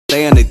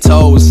stay on their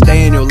toes.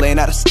 Stay in your lane,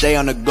 how to stay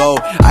on the go.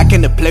 I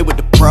came to play with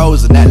the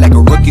pros and act like a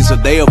rookie, so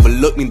they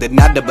overlook me. Then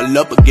I double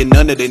up again,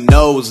 none of their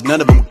knows. None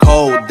of them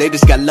cold, they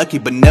just got lucky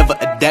but never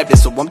adapted.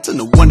 So I'm to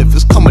the one if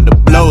it's coming to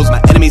blows.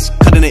 My enemies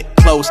cutting it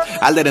close.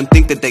 I let them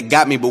think that they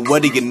got me, but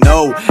what do you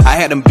know? I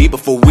had them beat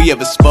before we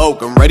ever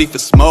spoke. I'm ready for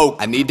smoke.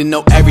 I need to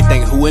know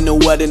everything, who and the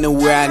what and the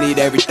where. I need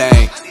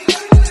everything.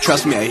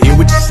 Trust me, I hear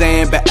what you're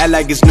saying, but act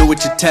like it's new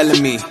what you're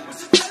telling me.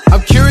 I'm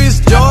Curious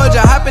George,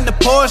 I hop in the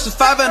Porsche, a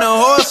 5 and a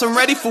horse, I'm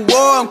ready for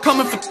war, I'm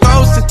coming for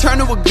throats, to turn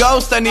to a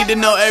ghost, I need to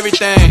know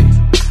everything.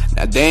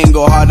 Now they ain't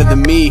go harder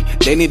than me,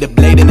 they need a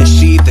blade in a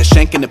sheath, a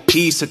shank in a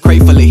piece, a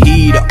crate full of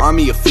heat, an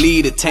army, a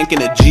fleet, a tank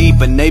and a jeep,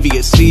 a navy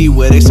at sea,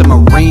 with ace a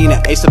marine,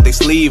 an ace up they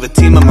sleeve, a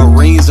team of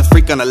marines, a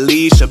freak on a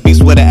leash, a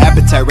beast with an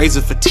appetite,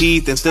 razor for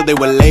teeth, and still they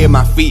will lay at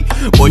my feet.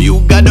 Boy,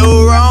 you got the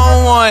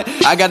wrong one.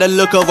 I gotta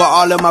look over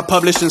all of my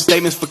publishing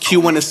statements for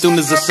Q1 as soon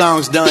as the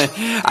song's done.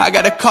 I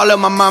gotta call up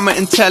my mama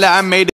and tell her I made it.